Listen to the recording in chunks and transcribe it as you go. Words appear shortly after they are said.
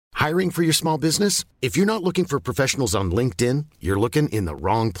Hiring for your small business? If you're not looking for professionals on LinkedIn, you're looking in the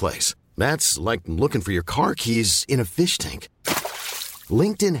wrong place. That's like looking for your car keys in a fish tank.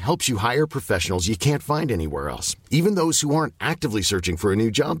 LinkedIn helps you hire professionals you can't find anywhere else, even those who aren't actively searching for a new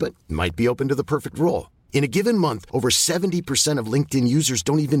job but might be open to the perfect role. In a given month, over 70% of LinkedIn users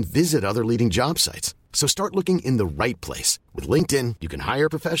don't even visit other leading job sites. So start looking in the right place. With LinkedIn, you can hire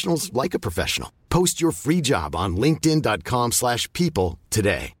professionals like a professional. Post your free job on linkedin.com/people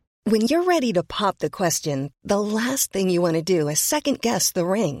today. When you're ready to pop the question, the last thing you want to do is second-guess the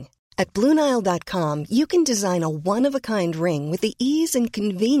ring. At BlueNile.com, you can design a one-of-a-kind ring with the ease and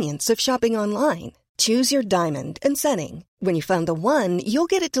convenience of shopping online. Choose your diamond and setting. When you find the one, you'll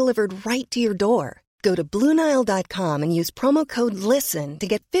get it delivered right to your door. Go to BlueNile.com and use promo code LISTEN to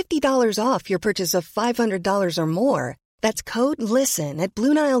get $50 off your purchase of $500 or more. That's code LISTEN at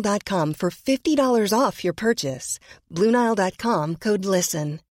BlueNile.com for $50 off your purchase. BlueNile.com, code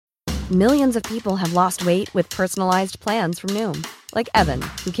LISTEN. Millions of people have lost weight with personalized plans from Noom. Like Evan,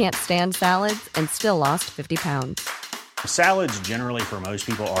 who can't stand salads and still lost 50 pounds. Salads generally for most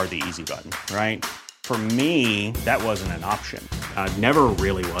people are the easy button, right? For me, that wasn't an option. I never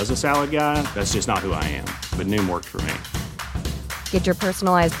really was a salad guy. That's just not who I am. But Noom worked for me. Get your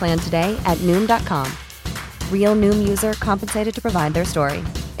personalized plan today at Noom.com. Real Noom user compensated to provide their story.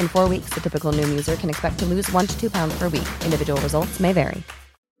 In 4 weeks, the typical Noom user can expect to lose 1 to 2 pounds per week. Individual results may vary.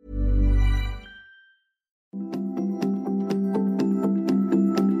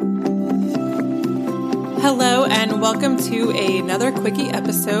 Hello, and welcome to another Quickie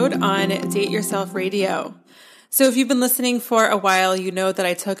episode on Date Yourself Radio. So if you've been listening for a while, you know that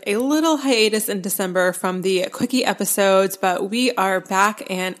I took a little hiatus in December from the Quickie episodes, but we are back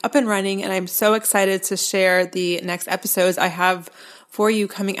and up and running, and I'm so excited to share the next episodes I have for you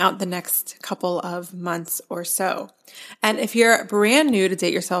coming out the next couple of months or so. And if you're brand new to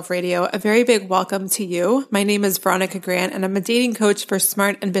Date Yourself Radio, a very big welcome to you. My name is Veronica Grant, and I'm a dating coach for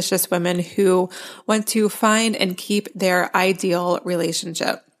smart, ambitious women who want to find and keep their ideal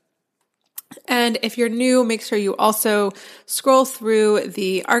relationship. And if you're new, make sure you also scroll through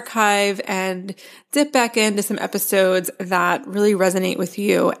the archive and dip back into some episodes that really resonate with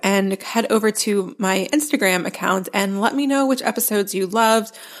you, and head over to my Instagram account and let me know which episodes you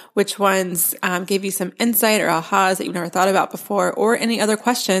loved, which ones gave you some insight or ahas that you've never thought about before, or any other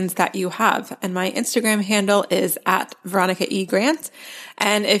questions that you have. And my Instagram handle is at Veronica E. Grant.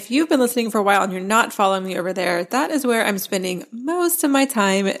 And if you've been listening for a while and you're not following me over there, that is where I'm spending most of my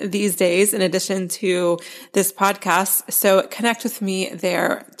time these days, in addition to this podcast. So connect with me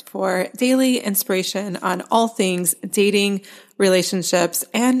there for daily inspiration on all things dating, relationships,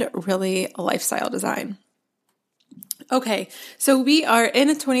 and really lifestyle design. Okay, so we are in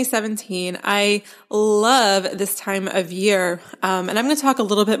 2017. I love this time of year, and I'm going to talk a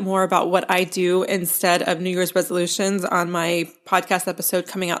little bit more about what I do instead of New Year's resolutions on my podcast episode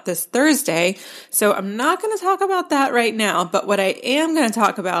coming out this Thursday. So I'm not going to talk about that right now, but what I am going to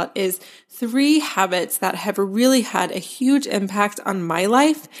talk about is 3 habits that have really had a huge impact on my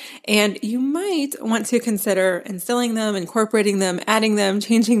life, and you might want to consider instilling them, incorporating them, adding them,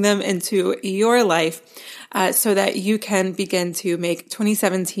 changing them into your life, so that you can begin to make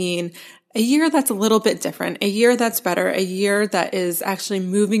 2017 a year that's a little bit different, a year that's better, a year that is actually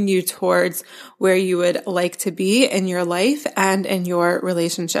moving you towards where you would like to be in your life and in your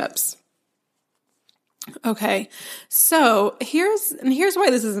relationships. Okay, so here's why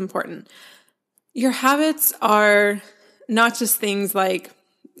this is important. Your habits are not just things like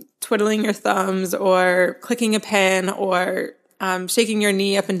twiddling your thumbs or clicking a pen or shaking your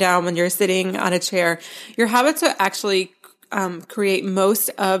knee up and down when you're sitting on a chair. Your habits are actually create most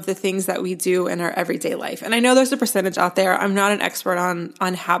of the things that we do in our everyday life. And I know there's a percentage out there. I'm not an expert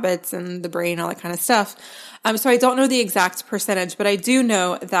on habits and the brain, all that kind of stuff. So I don't know the exact percentage, but I do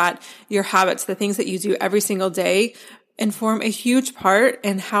know that your habits, the things that you do every single day, inform a huge part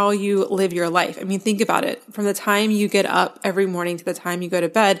in how you live your life. I mean, think about it. From the time you get up every morning to the time you go to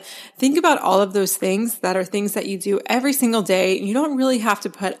bed, think about all of those things that are things that you do every single day. You don't really have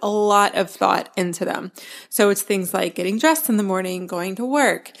to put a lot of thought into them. So it's things like getting dressed in the morning, going to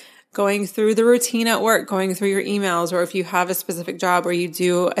work, going through the routine at work, going through your emails, or if you have a specific job where you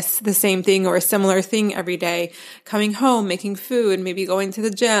do the same thing or a similar thing every day, coming home, making food, maybe going to the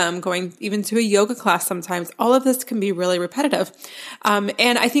gym, going even to a yoga class sometimes. All of this can be really repetitive.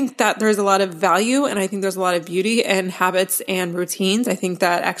 And I think that there's a lot of value, and I think there's a lot of beauty in habits and routines. I think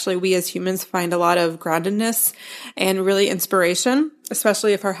that actually we as humans find a lot of groundedness and really inspiration,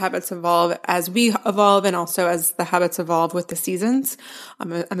 especially if our habits evolve as we evolve and also as the habits evolve with the seasons.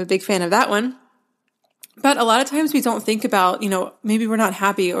 I'm a big fan of that one. But a lot of times we don't think about, maybe we're not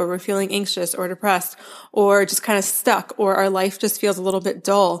happy or we're feeling anxious or depressed or just kind of stuck or our life just feels a little bit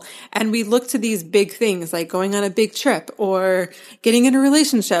dull. And we look to these big things like going on a big trip or getting in a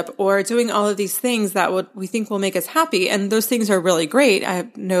relationship or doing all of these things that we think will make us happy. And those things are really great. I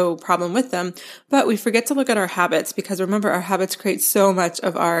have no problem with them. But we forget to look at our habits because remember, our habits create so much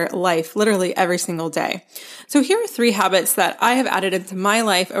of our life, literally every single day. So here are 3 habits that I have added into my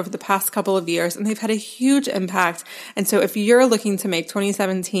life over the past couple of years, and they've had a huge impact. And so if you're looking to make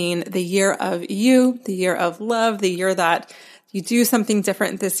 2017 the year of you, the year of love, the year that you do something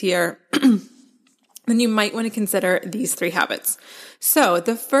different this year, then you might want to consider these 3 habits. So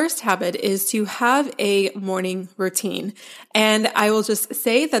the first habit is to have a morning routine. And I will just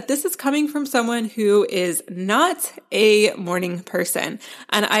say that this is coming from someone who is not a morning person.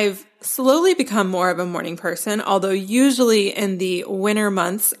 And I've slowly become more of a morning person, although usually in the winter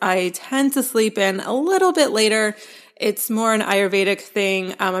months, I tend to sleep in a little bit later. It's more an Ayurvedic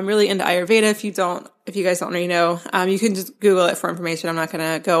thing. I'm really into Ayurveda. If you guys don't already know, you can just Google it for information. I'm not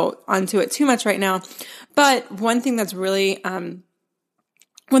going to go onto it too much right now. But one thing that's really, one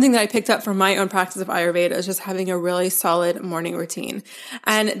thing that I picked up from my own practice of Ayurveda is just having a really solid morning routine.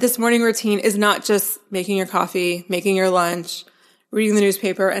 And this morning routine is not just making your coffee, making your lunch, reading the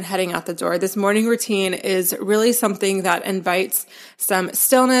newspaper, and heading out the door. This morning routine is really something that invites some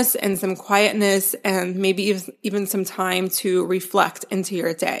stillness and some quietness and maybe even some time to reflect into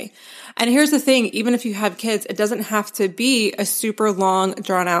your day. And here's the thing, even if you have kids, it doesn't have to be a super long,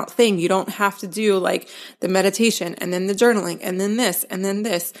 drawn out thing. You don't have to do like the meditation and then the journaling and then this and then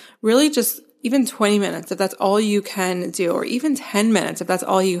this. Really just even 20 minutes, if that's all you can do, or even 10 minutes, if that's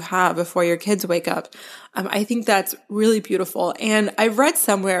all you have before your kids wake up. I think that's really beautiful. And I've read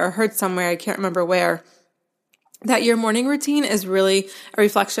somewhere or heard somewhere, I can't remember where, that your morning routine is really a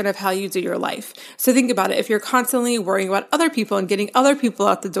reflection of how you do your life. So think about it. If you're constantly worrying about other people and getting other people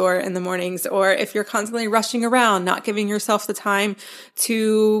out the door in the mornings, or if you're constantly rushing around, not giving yourself the time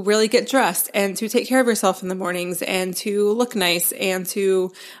to really get dressed and to take care of yourself in the mornings and to look nice and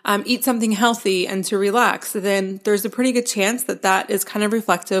to eat something healthy and to relax, then there's a pretty good chance that that is kind of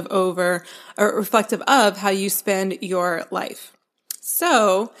reflective of how you spend your life.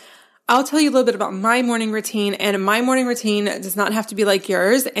 So I'll tell you a little bit about my morning routine, and my morning routine does not have to be like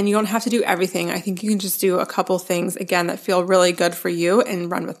yours, and you don't have to do everything. I think you can just do a couple things, again, that feel really good for you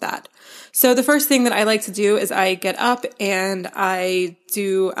and run with that. So the first thing that I like to do is I get up and I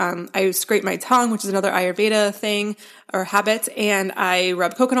scrape my tongue, which is another Ayurveda thing or habit, and I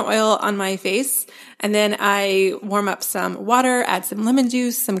rub coconut oil on my face, and then I warm up some water, add some lemon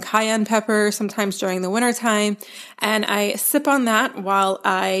juice, some cayenne pepper, sometimes during the winter time, and I sip on that while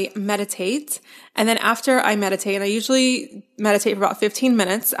I meditate. And then after I meditate, and I usually meditate for about 15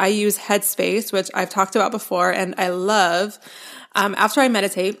 minutes, I use Headspace, which I've talked about before and I love. After I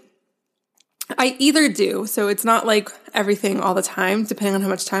meditate, I either do, so it's not like everything all the time, depending on how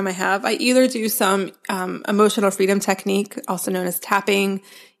much time I have. I either do some emotional freedom technique, also known as tapping,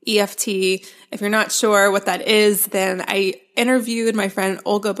 EFT. If you're not sure what that is, then I interviewed my friend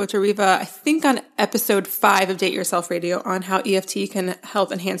Olga Botareva, I think on episode 5 of Date Yourself Radio, on how EFT can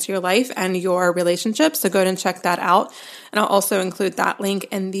help enhance your life and your relationships. So go ahead and check that out. And I'll also include that link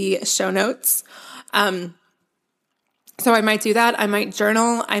in the show notes. So I might do that. I might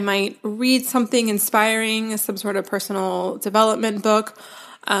journal. I might read something inspiring, some sort of personal development book,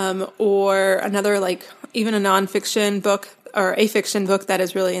 or another, like even a nonfiction book or a fiction book that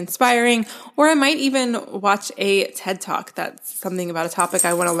is really inspiring. Or I might even watch a TED Talk that's something about a topic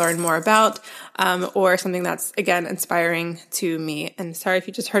I want to learn more about, or something that's, again, inspiring to me. And sorry if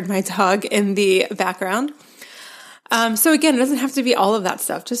you just heard my dog in the background. So again, it doesn't have to be all of that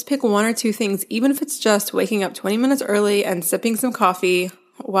stuff. Just pick 1 or 2 things, even if it's just waking up 20 minutes early and sipping some coffee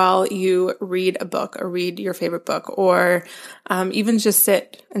while you read a book or read your favorite book, or even just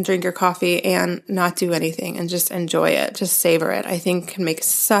sit and drink your coffee and not do anything and just enjoy it, just savor it. I think can make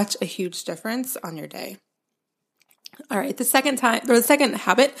such a huge difference on your day. All right, the second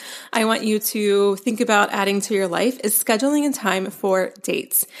habit I want you to think about adding to your life is scheduling in time for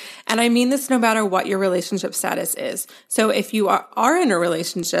dates. And I mean this no matter what your relationship status is. So if you are in a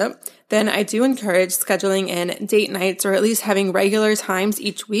relationship, then I do encourage scheduling in date nights, or at least having regular times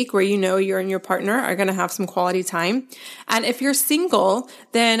each week where you know you and your partner are going to have some quality time. And if you're single,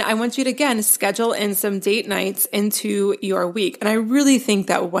 then I want you to, again, schedule in some date nights into your week. And I really think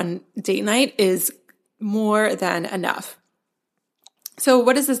that one date night is more than enough. So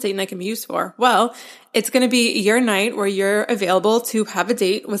what is this date night can be used for? Well, it's going to be your night where you're available to have a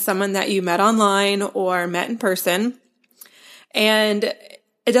date with someone that you met online or met in person. And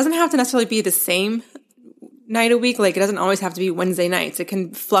it doesn't have to necessarily be the same night a week. Like, it doesn't always have to be Wednesday nights. It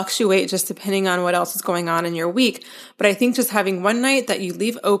can fluctuate just depending on what else is going on in your week. But I think just having one night that you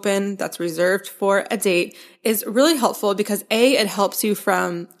leave open that's reserved for a date is really helpful because A, it helps you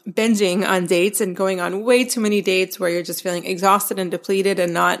from binging on dates and going on way too many dates where you're just feeling exhausted and depleted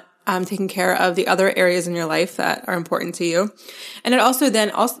and not taking care of the other areas in your life that are important to you. And it also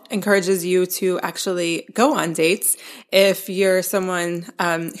then encourages you to actually go on dates. If you're someone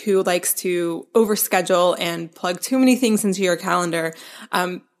who likes to overschedule and plug too many things into your calendar,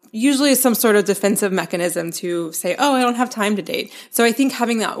 usually some sort of defensive mechanism to say, oh, I don't have time to date. So I think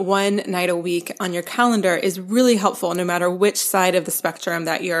having that one night a week on your calendar is really helpful no matter which side of the spectrum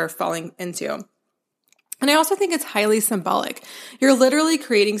that you're falling into. And I also think it's highly symbolic. You're literally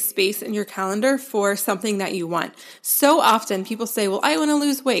creating space in your calendar for something that you want. So often people say, well, I want to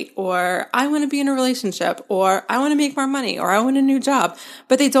lose weight, or I want to be in a relationship, or I want to make more money, or I want a new job.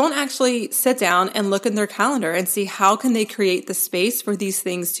 But they don't actually sit down and look in their calendar and see how can they create the space for these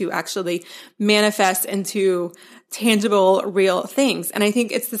things to actually manifest into tangible, real things. And I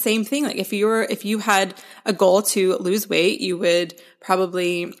think it's the same thing. Like if you had a goal to lose weight, you would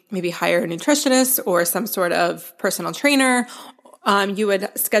probably maybe hire a nutritionist or some sort of personal trainer. You would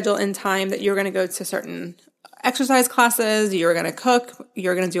schedule in time that you're going to go to certain exercise classes, you're going to cook,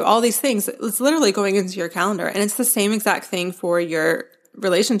 you're going to do all these things. It's literally going into your calendar. And it's the same exact thing for your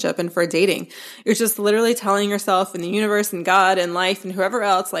relationship and for dating. You're just literally telling yourself and the universe and God and life and whoever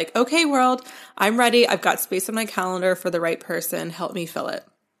else, like, okay, world, I'm ready. I've got space on my calendar for the right person. Help me fill it.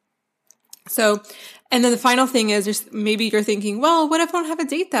 So, and then the final thing is maybe you're thinking, well, what if I don't have a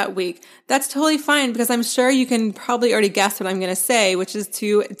date that week? That's totally fine because I'm sure you can probably already guess what I'm going to say, which is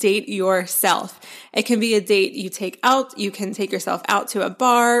to date yourself. It can be a date you take out. You can take yourself out to a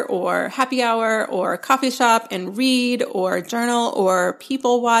bar or happy hour or a coffee shop and read or journal or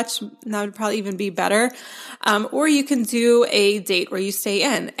people watch. That would probably even be better. Or you can do a date where you stay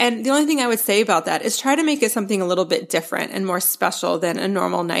in. And the only thing I would say about that is try to make it something a little bit different and more special than a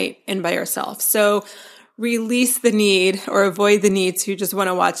normal night in by yourself. So release the need or avoid the need to just want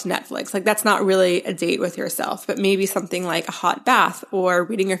to watch Netflix. Like that's not really a date with yourself, but maybe something like a hot bath or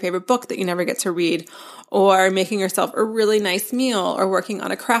reading your favorite book that you never get to read or making yourself a really nice meal or working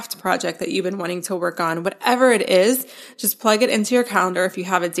on a craft project that you've been wanting to work on. Whatever it is, just plug it into your calendar. If you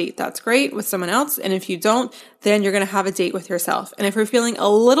have a date, that's great with someone else. And if you don't, then you're going to have a date with yourself. And if you're feeling a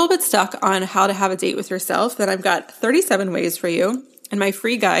little bit stuck on how to have a date with yourself, then I've got 37 ways for you. And my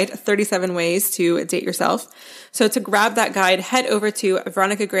free guide, 37 Ways to Date Yourself. So to grab that guide, head over to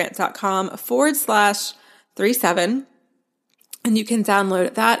veronicagrant.com/37. And you can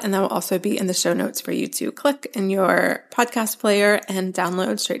download that. And that will also be in the show notes for you to click in your podcast player and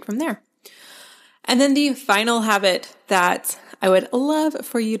download straight from there. And then the final habit that I would love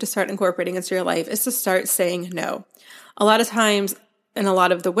for you to start incorporating into your life is to start saying no. A lot of times, and a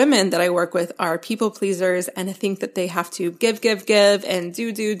lot of the women that I work with are people pleasers and think that they have to give, and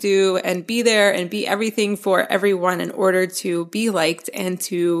do, and be there and be everything for everyone in order to be liked and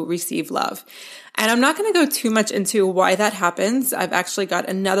to receive love. And I'm not going to go too much into why that happens. I've actually got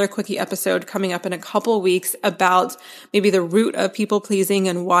another quickie episode coming up in a couple weeks about maybe the root of people pleasing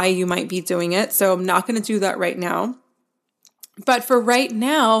and why you might be doing it. So I'm not going to do that right now. But for right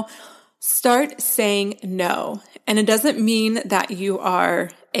now, start saying no. And it doesn't mean that you are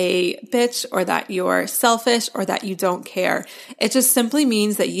a bitch or that you're selfish or that you don't care. It just simply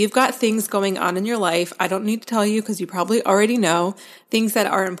means that you've got things going on in your life. I don't need to tell you because you probably already know things that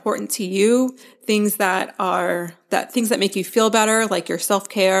are important to you, things that make you feel better, like your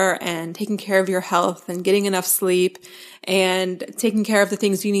self-care and taking care of your health and getting enough sleep and taking care of the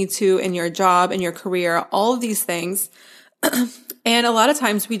things you need to in your job and your career, all of these things. And a lot of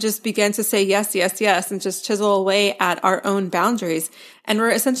times we just begin to say yes, and just chisel away at our own boundaries. And we're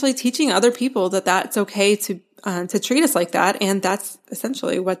essentially teaching other people that that's okay to treat us like that. And that's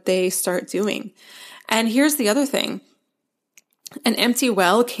essentially what they start doing. And here's the other thing. An empty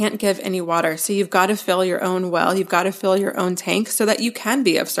well can't give any water. So you've got to fill your own well. You've got to fill your own tank so that you can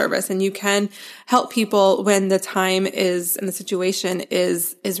be of service and you can help people when the time is and the situation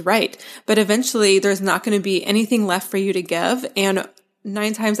is right. But eventually there's not going to be anything left for you to give. And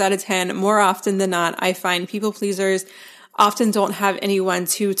 9 times out of 10, more often than not, I find people pleasers often don't have anyone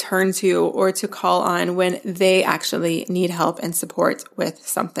to turn to or to call on when they actually need help and support with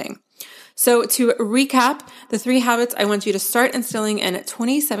something. So to recap, the 3 habits I want you to start instilling in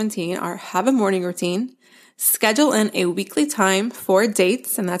 2017 are have a morning routine, schedule in a weekly time for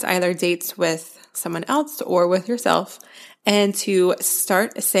dates, and that's either dates with someone else or with yourself, and to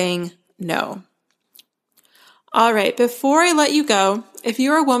start saying no. All right, before I let you go, if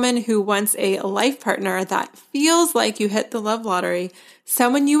you're a woman who wants a life partner that feels like you hit the love lottery,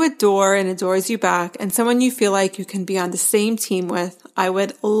 someone you adore and adores you back, and someone you feel like you can be on the same team with, I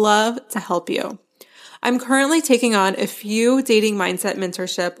would love to help you. I'm currently taking on a few dating mindset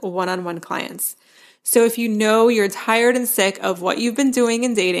mentorship one-on-one clients. So if you know you're tired and sick of what you've been doing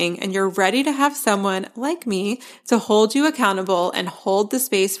in dating and you're ready to have someone like me to hold you accountable and hold the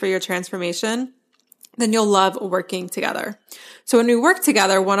space for your transformation, then you'll love working together. So when we work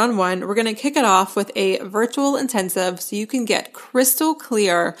together one-on-one, we're going to kick it off with a virtual intensive so you can get crystal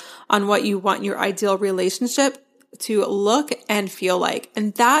clear on what you want your ideal relationship to look and feel like.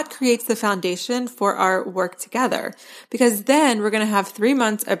 And that creates the foundation for our work together, because then we're going to have 3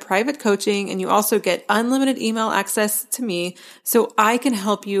 months of private coaching, and you also get unlimited email access to me so I can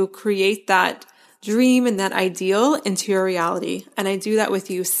help you create that dream and that ideal into your reality. And I do that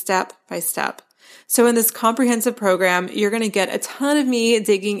with you step by step. So in this comprehensive program, you're going to get a ton of me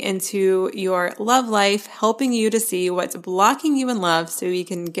digging into your love life, helping you to see what's blocking you in love so you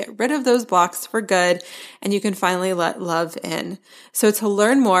can get rid of those blocks for good and you can finally let love in. So to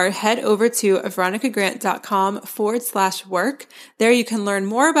learn more, head over to veronicagrant.com/work. There you can learn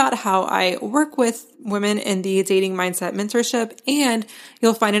more about how I work with women in the dating mindset mentorship, and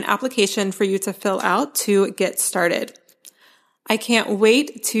you'll find an application for you to fill out to get started. I can't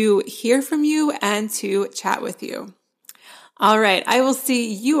wait to hear from you and to chat with you. All right, I will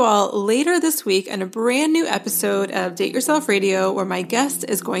see you all later this week in a brand new episode of Date Yourself Radio, where my guest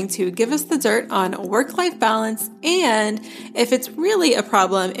is going to give us the dirt on work-life balance and if it's really a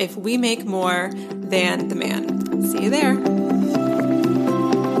problem if we make more than the man. See you there.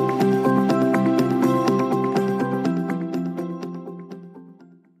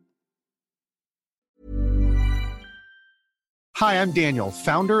 Hi, I'm Daniel,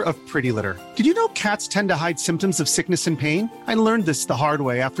 founder of Pretty Litter. Did you know cats tend to hide symptoms of sickness and pain? I learned this the hard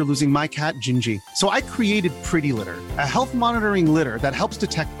way after losing my cat, Gingy. So I created Pretty Litter, a health monitoring litter that helps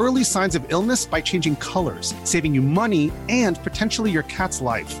detect early signs of illness by changing colors, saving you money and potentially your cat's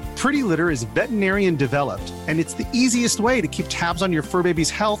life. Pretty Litter is veterinarian developed, and it's the easiest way to keep tabs on your fur baby's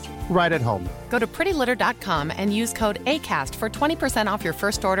health right at home. Go to prettylitter.com and use code ACAST for 20% off your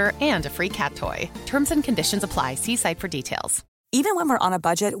first order and a free cat toy. Terms and conditions apply. See site for details. Even when we're on a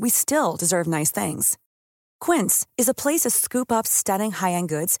budget, we still deserve nice things. Quince is a place to scoop up stunning high-end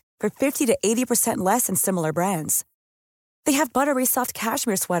goods for 50 to 80% less than similar brands. They have buttery soft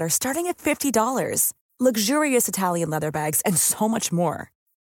cashmere sweaters starting at $50, luxurious Italian leather bags, and so much more.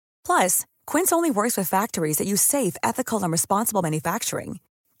 Plus, Quince only works with factories that use safe, ethical, and responsible manufacturing.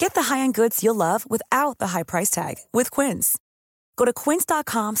 Get the high-end goods you'll love without the high price tag with Quince. Go to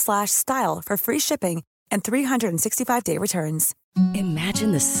quince.com/style for free shipping and 365-day returns.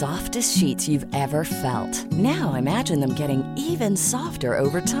 Imagine the softest sheets you've ever felt. Now imagine them getting even softer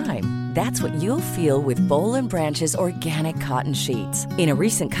over time. That's what you'll feel with Boll & Branch's organic cotton sheets. In a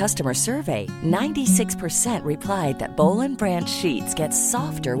recent customer survey, 96% replied that Boll & Branch sheets get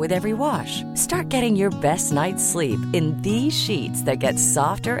softer with every wash. Start getting your best night's sleep in these sheets that get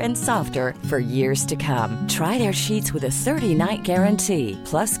softer and softer for years to come. Try their sheets with a 30-night guarantee.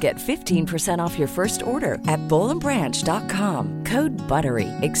 Plus, get 15% off your first order at bollandbranch.com. Code BUTTERY.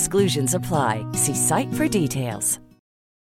 Exclusions apply. See site for details.